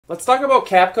Let's talk about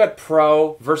CapCut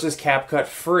Pro versus CapCut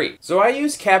Free. So I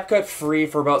used CapCut Free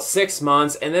for about 6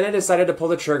 months, and then I decided to pull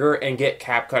the trigger and get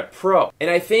CapCut Pro. And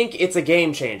I think it's a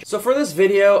game changer. So for this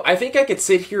video, I think I could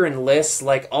sit here and list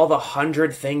like all the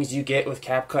 100 things you get with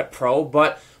CapCut Pro,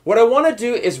 but what I want to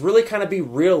do is really kind of be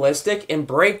realistic and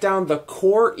break down the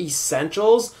core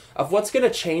essentials of what's going to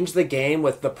change the game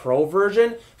with the Pro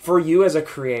version for you as a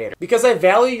creator. Because I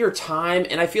value your time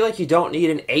and I feel like you don't need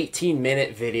an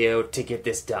 18-minute video to get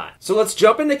this done. So let's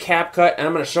jump into CapCut and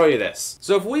I'm going to show you this.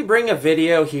 So if we bring a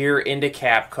video here into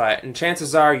CapCut, and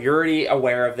chances are you're already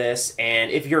aware of this, and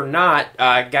if you're not,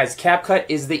 guys, CapCut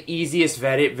is the easiest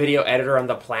video editor on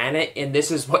the planet, and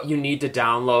this is what you need to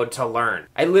download to learn.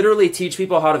 I literally teach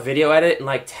people how to video edit in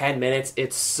like 10 minutes.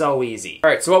 It's so easy. All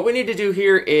right, so what we need to do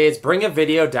here is bring a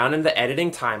video down in the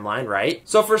editing timeline, right?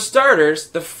 So for starters,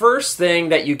 the first thing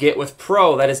that you get with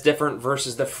Pro that is different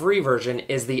versus the free version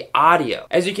is the audio.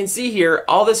 As you can see here,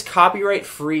 all this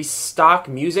copyright-free stock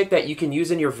music that you can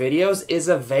use in your videos is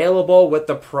available with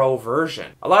the Pro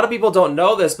version. A lot of people don't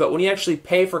know this, but when you actually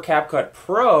pay for CapCut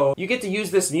Pro, you get to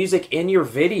use this music in your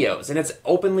videos, and it's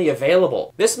openly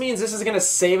available. This means this is going to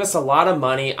save us a lot of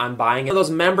money on buying those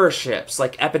memberships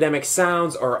like Epidemic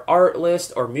Sounds or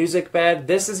Artlist or MusicBed.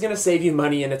 This is going to save you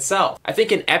money in itself. I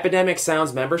think an Epidemic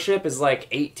Sounds membership is like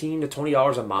 $18 to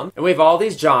 $20 a month. And we have all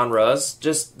these genres.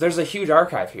 Just, there's a huge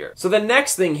archive here. So the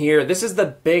next thing here, this is the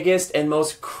biggest and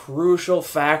most crucial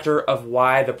factor of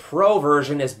why the Pro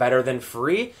version is better than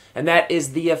free, and that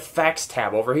is the effects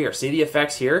tab over here. See the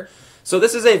effects here? So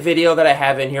this is a video that I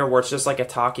have in here where it's just like a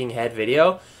talking head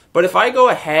video. But if I go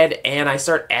ahead and I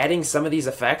start adding some of these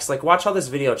effects, like watch how this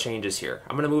video changes here.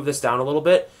 I'm going to move this down a little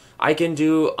bit. I can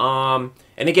do, and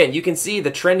again, you can see the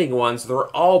trending ones,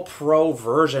 they're all Pro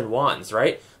version ones,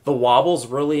 right? The wobble's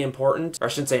really important, or I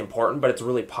shouldn't say important, but it's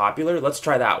really popular. Let's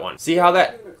try that one. See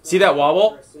that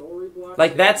wobble?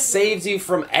 Like that saves you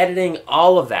from editing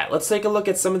all of that. Let's take a look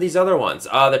at some of these other ones.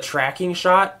 The tracking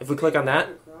shot, if we click on that.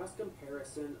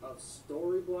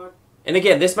 And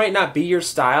again, this might not be your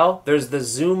style. There's the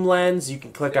zoom lens, you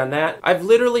can click on that. I've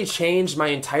literally changed my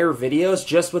entire videos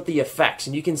just with the effects,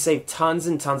 and you can save tons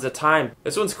and tons of time.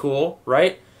 This one's cool,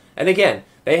 right? And again,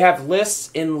 they have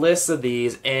lists and lists of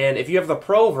these, and if you have the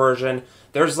Pro version,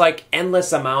 there's like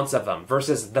endless amounts of them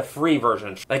versus the free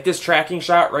version. Like this tracking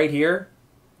shot right here.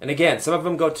 And again, some of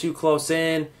them go too close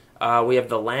in. We have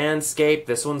the landscape,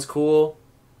 this one's cool.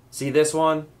 See this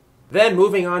one? Then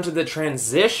moving on to the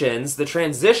transitions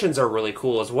are really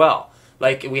cool as well.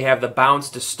 Like we have the bounce,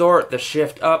 distort, the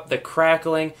shift up, the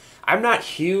crackling. I'm not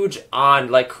huge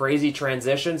on like crazy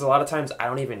transitions. A lot of times I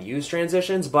don't even use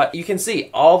transitions, but you can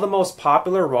see all the most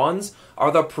popular ones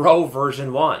are the Pro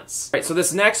version ones. Right, so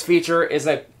this next feature is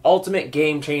an ultimate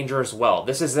game changer as well.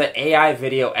 This is the AI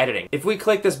video editing. If we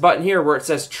click this button here where it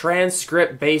says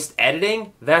transcript-based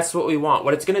editing, that's what we want.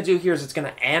 What it's going to do here is it's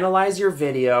going to analyze your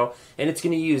video, and it's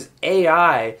going to use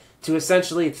AI to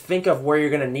essentially think of where you're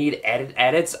going to need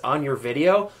edits on your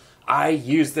video. I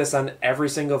use this on every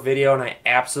single video and I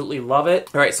absolutely love it.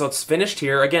 All right, so it's finished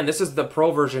here. Again, this is the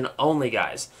Pro version only,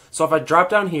 guys. So if I drop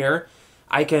down here,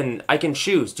 I can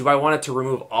choose. Do I want it to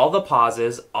remove all the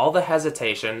pauses, all the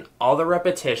hesitation, all the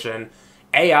repetition?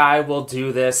 AI will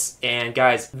do this, and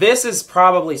guys, this is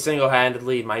probably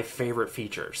single-handedly my favorite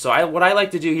feature. So what I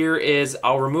like to do here is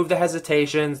I'll remove the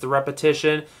hesitations, the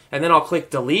repetition, and then I'll click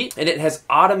delete, and it has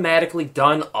automatically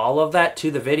done all of that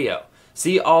to the video.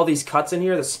 See all these cuts in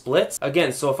here, the splits?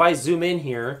 Again, so if I zoom in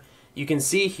here, you can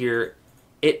see here,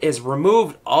 it has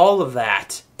removed all of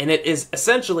that, and it is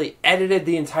essentially edited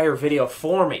the entire video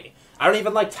for me. I don't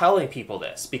even like telling people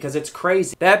this because it's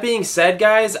crazy. That being said,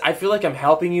 guys, I feel like I'm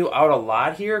helping you out a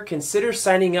lot here. Consider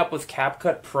signing up with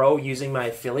CapCut Pro using my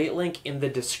affiliate link in the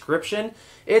description.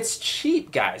 It's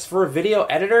cheap, guys. For a video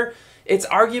editor, it's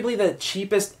arguably the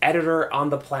cheapest editor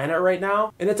on the planet right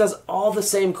now, and it does all the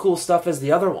same cool stuff as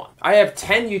the other one. I have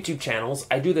 10 YouTube channels,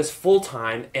 I do this full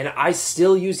time, and I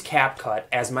still use CapCut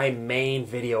as my main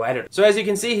video editor. So as you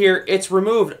can see here, it's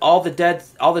removed all the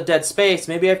dead space.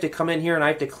 Maybe I have to come in here and I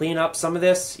have to clean up some of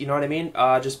this, you know what I mean?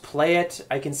 Just play it.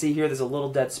 I can see here there's a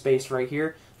little dead space right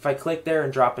here. If I click there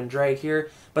and drop and drag here.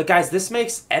 But guys, this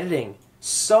makes editing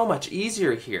so much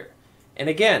easier here. And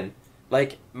again,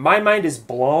 like, my mind is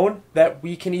blown that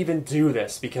we can even do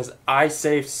this because I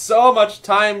saved so much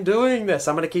time doing this.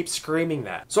 I'm going to keep screaming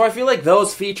that. So I feel like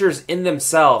those features in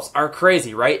themselves are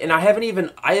crazy, right? And I haven't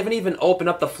even opened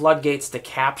up the floodgates to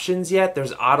captions yet.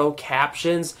 There's auto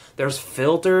captions, there's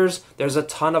filters, there's a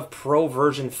ton of Pro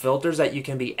version filters that you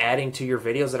can be adding to your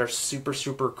videos that are super,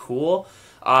 super cool.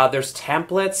 There's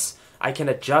templates. I can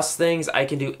adjust things. I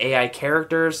can do AI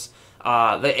characters.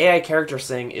 The AI characters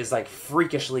thing is like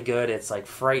freakishly good. It's like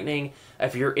frightening.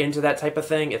 If you're into that type of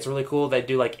thing, it's really cool. They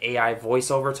do like AI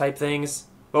voiceover type things.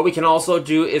 What we can also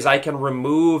do is I can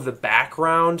remove the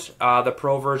background, the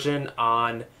Pro version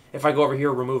on, if I go over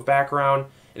here, remove background,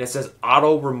 and it says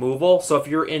auto removal. So if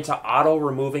you're into auto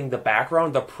removing the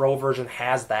background, the Pro version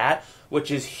has that,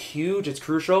 which is huge. It's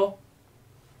crucial.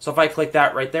 So if I click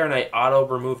that right there and I auto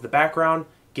remove the background,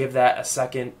 give that a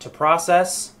second to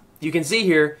process, you can see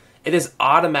here, it has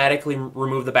automatically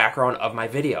removed the background of my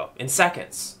video in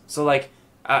seconds. So like,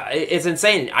 it's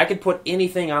insane. I could put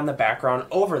anything on the background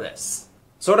over this.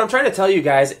 So what I'm trying to tell you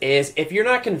guys is if you're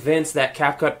not convinced that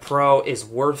CapCut Pro is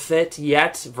worth it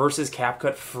yet versus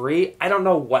CapCut Free, I don't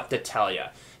know what to tell you.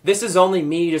 This is only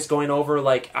me just going over,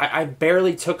 like, I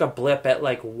barely took a blip at,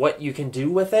 like, what you can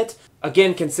do with it.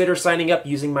 Again, consider signing up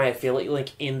using my affiliate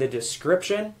link in the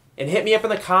description. And hit me up in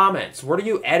the comments. What are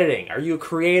you editing? Are you a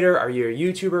creator? Are you a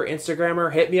YouTuber,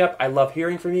 Instagrammer? Hit me up. I love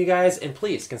hearing from you guys. And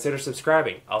please consider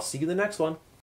subscribing. I'll see you in the next one.